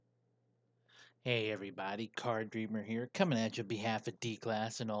Hey everybody, Card Dreamer here, coming at you on behalf of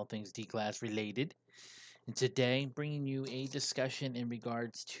D-Class and all things D-Class related. And today, bringing you a discussion in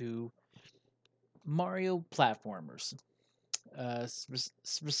regards to Mario platformers,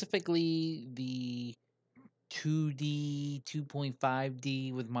 specifically the 2D,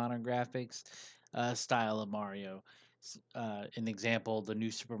 2.5D with modern graphics style of Mario. An example, the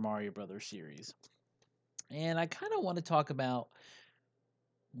new Super Mario Brothers series. And I kind of want to talk about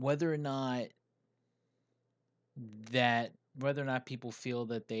whether or not whether or not people feel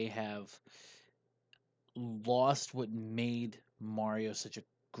that they have lost what made Mario such a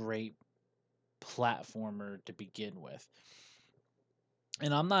great platformer to begin with.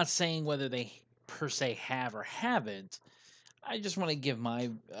 And I'm not saying whether they per se have or haven't. I just want to give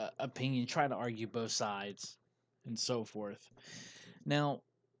my opinion, try to argue both sides, and so forth. Now,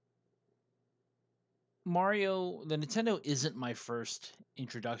 the Nintendo isn't my first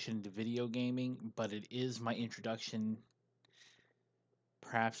introduction to video gaming, but it is my introduction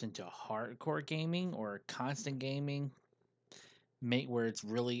perhaps into hardcore gaming or constant gaming, where it's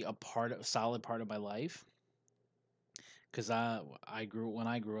really a solid part of my life. Because when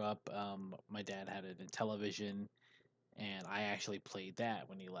I grew up, my dad had a television, and I actually played that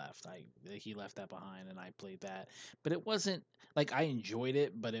when he left. He left that behind, and I played that. But it wasn't like I enjoyed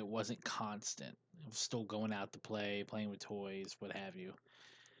it, but it wasn't constant. I was still going out to play, playing with toys, what have you.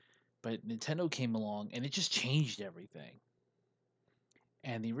 But Nintendo came along, and it just changed everything.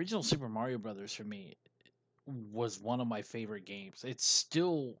 And the original Super Mario Brothers for me was one of my favorite games. It's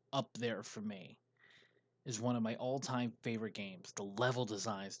still up there for me. Is one of my all-time favorite games. The level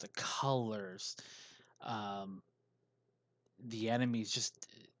designs, the colors, um, the enemies, just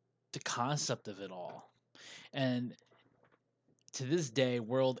the concept of it all. And to this day,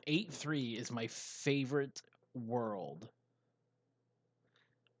 World 8-3 is my favorite world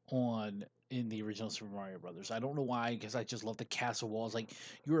on in the original Super Mario Brothers. I don't know why, because I just love the castle walls. Like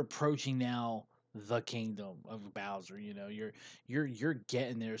you're approaching now the kingdom of Bowser. You know, you're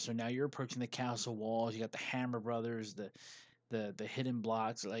getting there. So now you're approaching the castle walls. You got the Hammer Brothers, the hidden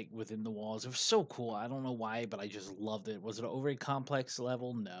blocks like within the walls. It was so cool. I don't know why, but I just loved it. Was it an overly complex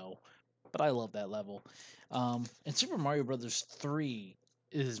level? No, but I love that level. And Super Mario Brothers 3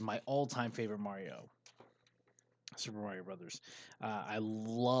 is my all-time favorite Mario. Super Mario Brothers. I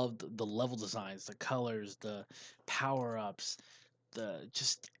loved the level designs, the colors, the power-ups, the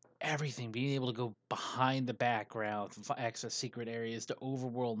just everything. Being able to go behind the background, access secret areas, the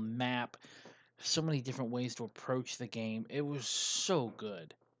overworld map, so many different ways to approach the game. It was so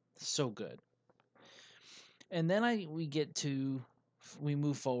good. So good. And then we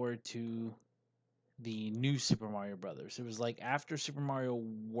move forward to the new Super Mario Brothers. It was like after Super Mario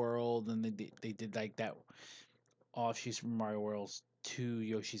World, and they did like that offshoot Super Mario Worlds 2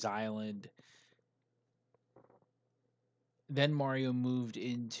 Yoshi's Island. Then Mario moved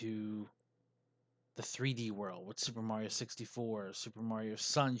into the 3D world with Super Mario 64, Super Mario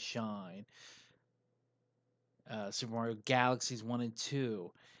Sunshine, Super Mario Galaxies 1 and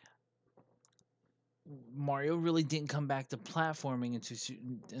 2. Mario really didn't come back to platforming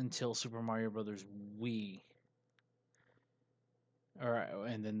until Super Mario Brothers Wii, or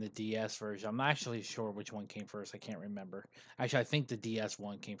and then the DS version. I'm not actually sure which one came first. I can't remember. Actually, I think the DS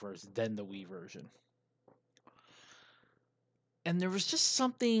one came first, then the Wii version. And there was just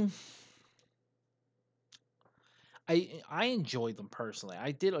something I enjoyed them personally.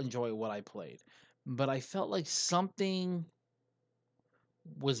 I did enjoy what I played, but I felt like something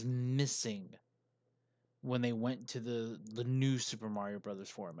was missing when they went to the new Super Mario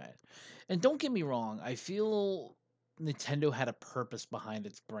Brothers format. And don't get me wrong, I feel Nintendo had a purpose behind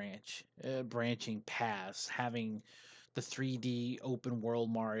its branching paths, having the 3D open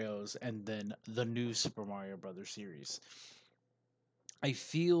world Mario's and then the new Super Mario Brothers series. I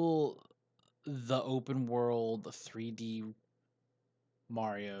feel the open world 3D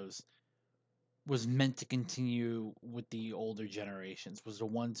Mario's was meant to continue with the older generations, was the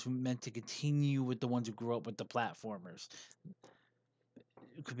ones who meant to continue with the ones who grew up with the platformers,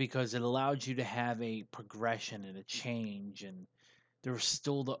 because it allowed you to have a progression and a change, and there was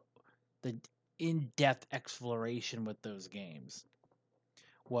still the in-depth exploration with those games.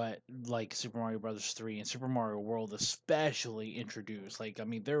 What like Super Mario Brothers 3 and Super Mario World especially introduced. Like I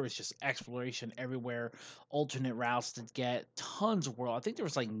mean there was just exploration everywhere, alternate routes to get, tons of world. I think there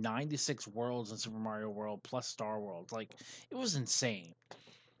was like 96 worlds in Super Mario World plus Star World. Like it was insane.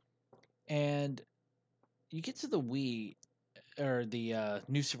 And you get to the Wii or the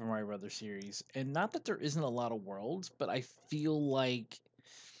new Super Mario Brothers series, and not that there isn't a lot of worlds, but I feel like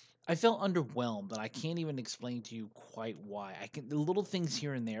I felt underwhelmed, and I can't even explain to you quite why. I can the little things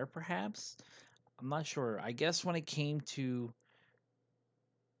here and there, perhaps. I'm not sure. I guess when it came to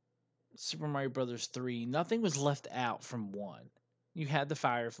Super Mario Brothers 3, nothing was left out from 1. You had the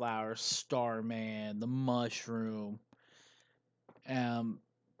Fire Flower, Starman, the Mushroom, um,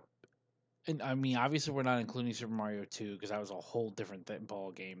 and I mean, obviously, we're not including Super Mario 2 because that was a whole different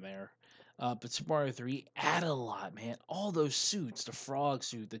ball game there. But Super Mario 3 added a lot, man. All those suits, the frog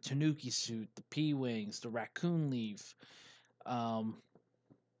suit, the Tanuki suit, the P-Wings, the Raccoon Leaf, um,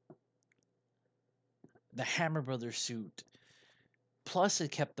 the Hammer Brothers suit. Plus,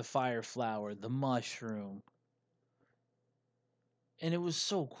 it kept the Fire Flower, the Mushroom. And it was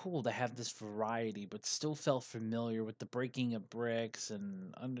so cool to have this variety, but still felt familiar with the breaking of bricks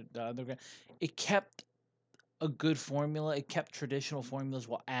and under the underground. It kept a good formula. It kept traditional formulas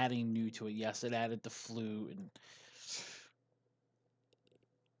while adding new to it. Yes, it added the flute, and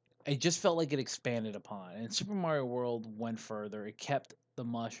it just felt like it expanded upon. And Super Mario World went further. It kept the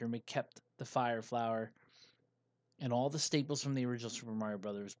mushroom, it kept the fire flower, and all the staples from the original Super Mario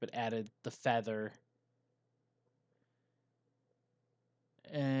Brothers, but added the feather.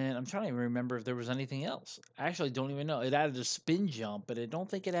 And I'm trying to remember if there was anything else. I actually don't even know. It added a spin jump, but I don't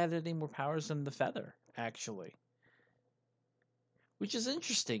think it added any more powers than the feather, actually. Which is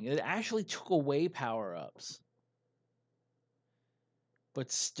interesting. It actually took away power ups,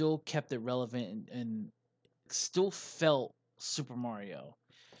 but still kept it relevant and still felt Super Mario.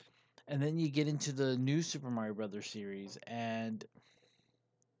 And then you get into the new Super Mario Brothers series, and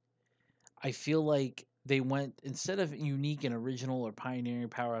I feel like they went instead of unique and original or pioneering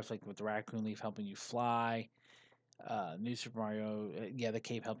power ups like with the Raccoon Leaf helping you fly, New Super Mario, yeah, the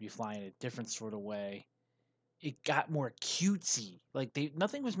cape helped you fly in a different sort of way. It got more cutesy. Like they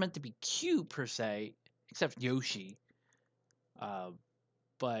nothing was meant to be cute per se, except Yoshi. Uh,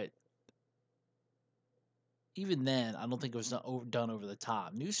 but even then, I don't think it was done over the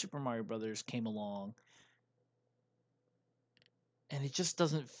top. New Super Mario Brothers came along, and it just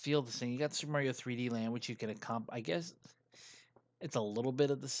doesn't feel the same. You got Super Mario 3D Land, which you can I guess it's a little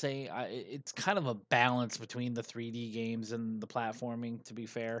bit of the same. It's kind of a balance between the 3D games and the platforming, to be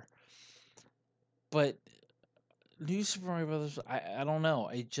fair. But New Super Mario Brothers, I don't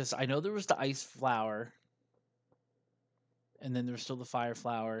know. I know there was the Ice Flower, and then there's still the Fire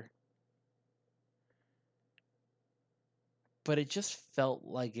Flower, but it just felt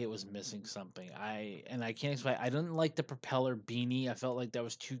like it was missing something. I can't explain. I didn't like the propeller beanie. I felt like that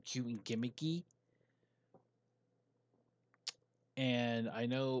was too cute and gimmicky. And I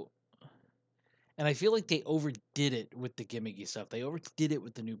know, and I feel like they overdid it with the gimmicky stuff. They overdid it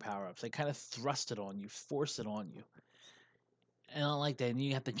with the new power ups. They kind of thrust it on you, force it on you. And I don't like that. And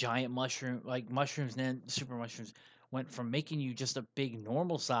you have the giant mushroom, like mushrooms, and then super mushrooms went from making you just a big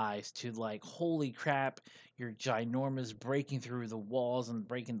normal size to like, holy crap, you're ginormous, breaking through the walls and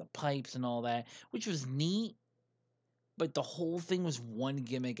breaking the pipes and all that, which was neat. But the whole thing was one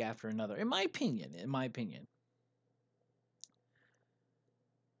gimmick after another, in my opinion. In my opinion,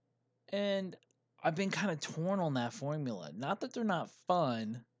 and I've been kind of torn on that formula. Not that they're not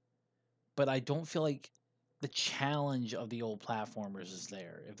fun, but I don't feel like the challenge of the old platformers is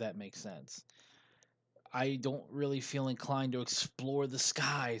there, if that makes sense. I don't really feel inclined to explore the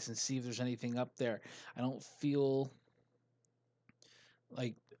skies and see if there's anything up there. I don't feel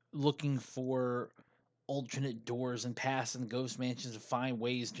like looking for alternate doors and paths and ghost mansions to find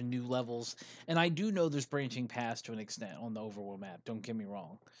ways to new levels. And I do know there's branching paths to an extent on the overworld map, don't get me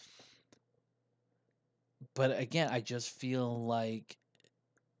wrong. But again, I just feel like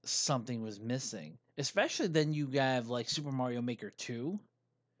something was missing. Especially then you have like Super Mario Maker 2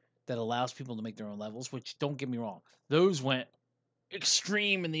 that allows people to make their own levels, which don't get me wrong, those went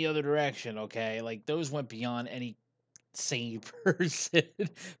extreme in the other direction, okay? Like those went beyond any sane person.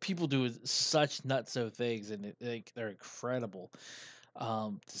 People do such nutso things and like they're incredible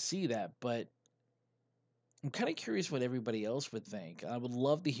to see that, but I'm kind of curious what everybody else would think. I would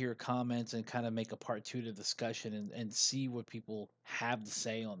love to hear comments and kind of make a part two to the discussion and see what people have to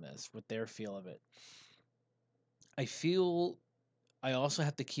say on this, what their feel of it. I feel I also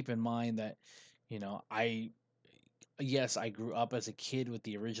have to keep in mind that, I yes, I grew up as a kid with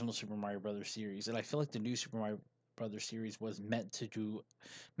the original Super Mario Brothers series, and I feel like the new Super Mario Brothers series was meant to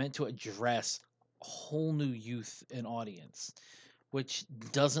address a whole new youth and audience, which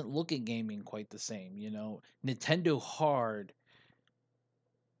doesn't look at gaming quite the same. Nintendo Hard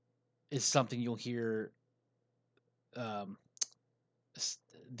is something you'll hear um,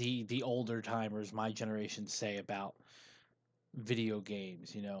 the older timers, my generation, say about video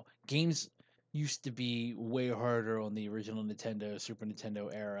games. Games used to be way harder on the original Nintendo, Super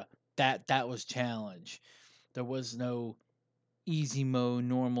Nintendo era. That was challenge. There was no easy mode,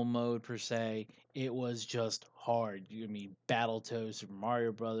 normal mode per se. It was just hard. I mean, Battletoads, Super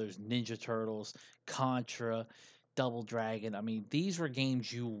Mario Brothers, Ninja Turtles, Contra, Double Dragon. I mean, these were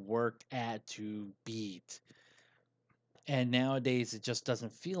games you worked at to beat. And nowadays, it just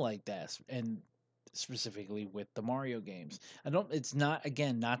doesn't feel like that. And specifically with the Mario games, I don't. It's not,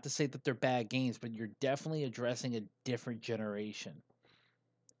 again, not to say that they're bad games, but you're definitely addressing a different generation,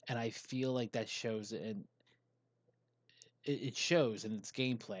 and I feel like that shows in it shows in its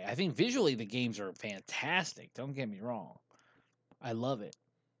gameplay. I think visually the games are fantastic. Don't get me wrong. I love it.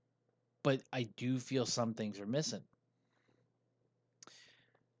 But I do feel some things are missing.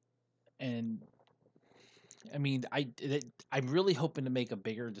 And I mean, I'm really hoping to make a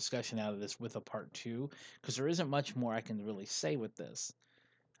bigger discussion out of this with a part 2 because there isn't much more I can really say with this.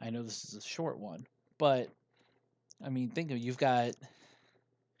 I know this is a short one, but I mean, think of you've got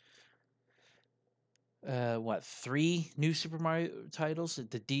what, 3 new Super Mario titles?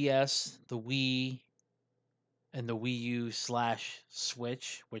 The DS, the Wii, and the Wii U slash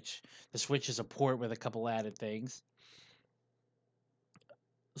Switch, which the Switch is a port with a couple added things.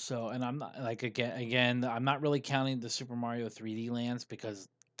 So, and I'm not like again, I'm not really counting the Super Mario 3D lands because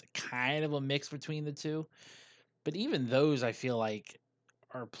kind of a mix between the two. But even those, I feel like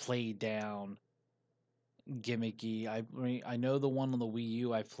are played down, gimmicky. I know the one on the Wii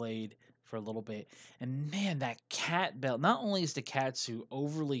U I played for a little bit, and man, that cat belt. Not only is the cat suit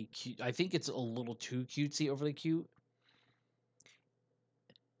overly cute, I think it's a little too cutesy, overly cute.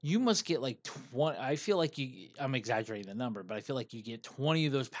 You must get like 20. I feel like I'm exaggerating the number, but I feel like you get 20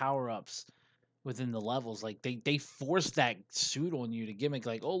 of those power ups within the levels. Like they force that suit on you to gimmick,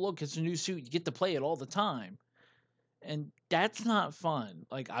 like, oh look, it's a new suit. You get to play it all the time. And that's not fun.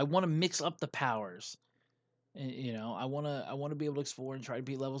 Like I want to mix up the powers. You know, I want to be able to explore and try to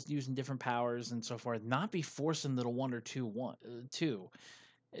beat levels using different powers and so forth. Not be forcing the one or two one two.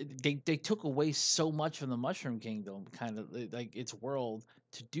 They took away so much from the Mushroom Kingdom, kind of like its world,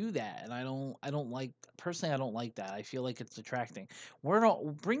 to do that, and I don't like, personally, I don't like that. I feel like it's detracting. We're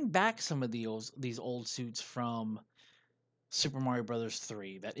not bring back some of these old suits from Super Mario Brothers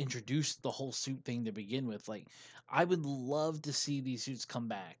 3 that introduced the whole suit thing to begin with. Like, I would love to see these suits come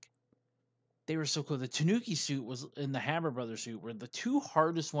back. They were so cool. The Tanuki suit was in the Hammer Brothers suit were the two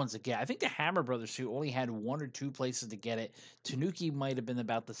hardest ones to get. I think the Hammer Brothers suit only had one or two places to get it. Tanuki might have been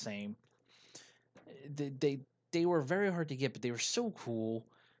about the same. They were very hard to get, but they were so cool.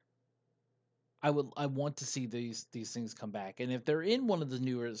 I want to see these things come back. And if they're in one of the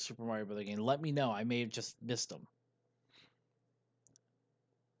newer Super Mario Brother games, let me know. I may have just missed them.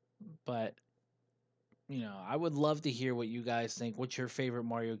 But I would love to hear what you guys think. What's your favorite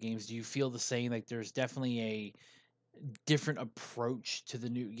Mario games? Do you feel the same? Like there's definitely a different approach to the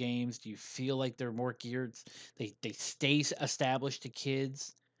new games? Do you feel like they're more geared? They stay established to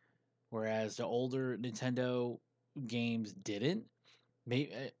kids, whereas the older Nintendo games didn't.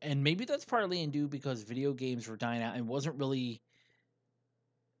 Maybe that's partly in due because video games were dying out and wasn't really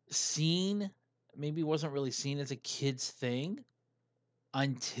seen. Maybe wasn't really seen as a kids thing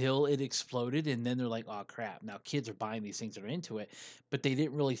until it exploded, and then they're like, "Oh crap!" Now kids are buying these things that are into it, but they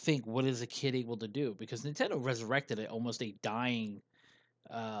didn't really think, "What is a kid able to do?" Because Nintendo resurrected it, almost a dying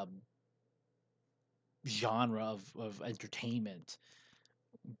um, genre of entertainment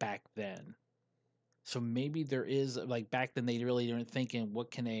back then. So maybe there is, like, back then they really weren't thinking,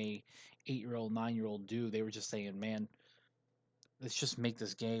 what can a 8-year-old, 9-year-old do? They were just saying, man, let's just make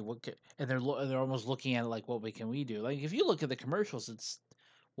this game. And they're almost looking at it like, what can we do? Like if you look at the commercials, it's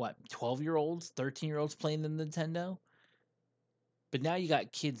what, 12-year-olds, 13-year-olds playing the Nintendo. But now you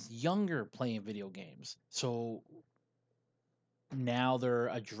got kids younger playing video games. So now they're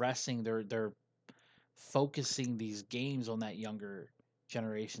addressing, they're focusing these games on that younger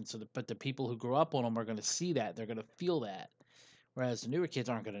generation. But the people who grew up on them are going to see that, they're going to feel that, whereas the newer kids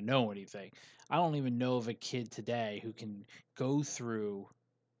aren't going to know anything. I don't even know of a kid today who can go through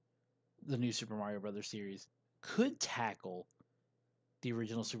the new Super Mario Brothers series, could tackle the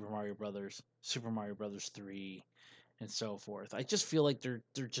original Super Mario Brothers, Super Mario Brothers 3, and so forth. I just feel like they're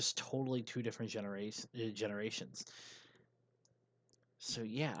just totally two different generations. So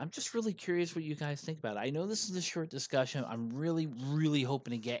yeah, I'm just really curious what you guys think about it. I know this is a short discussion. I'm really, really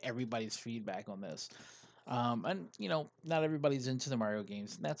hoping to get everybody's feedback on this. And not everybody's into the Mario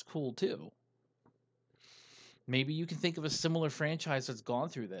games, and that's cool too. Maybe you can think of a similar franchise that's gone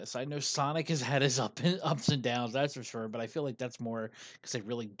through this. I know Sonic has had his ups and downs, that's for sure, but I feel like that's more because they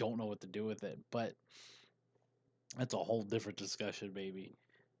really don't know what to do with it. But that's a whole different discussion, maybe.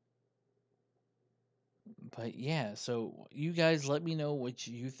 But yeah, so you guys let me know what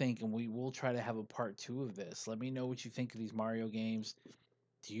you think, and we will try to have a part two of this. Let me know what you think of these Mario games.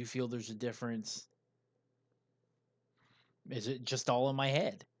 Do you feel there's a difference? Is it just all in my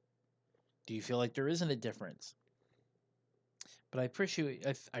head? Do you feel like there isn't a difference? But I appreciate,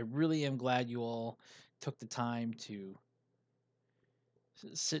 I really am glad you all took the time to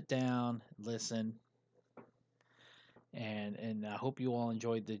sit down, listen, and I hope you all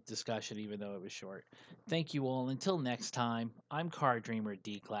enjoyed the discussion, even though it was short. Thank you all. Until next time, I'm Car Dreamer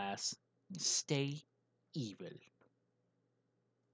D Class. Stay evil.